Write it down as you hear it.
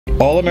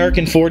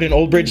All-American Ford and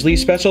Old Bridge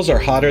lease specials are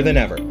hotter than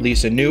ever.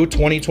 Lease a new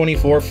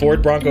 2024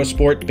 Ford Bronco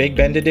Sport Big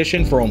Bend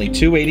Edition for only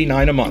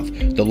 $289 a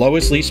month, the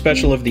lowest lease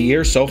special of the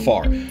year so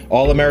far.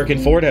 All-American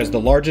Ford has the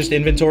largest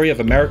inventory of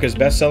America's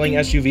best-selling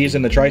SUVs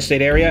in the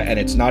tri-state area, and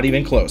it's not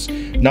even close.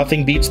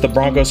 Nothing beats the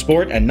Bronco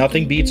Sport, and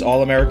nothing beats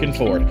All-American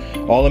Ford.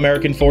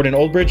 All-American Ford and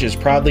Old Bridge is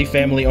proudly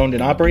family-owned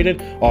and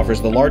operated,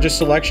 offers the largest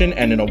selection,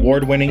 and an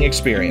award-winning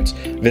experience.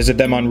 Visit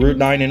them on Route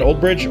 9 in Old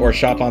Bridge or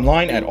shop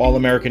online at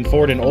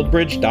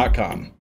allamericanfordandoldbridge.com.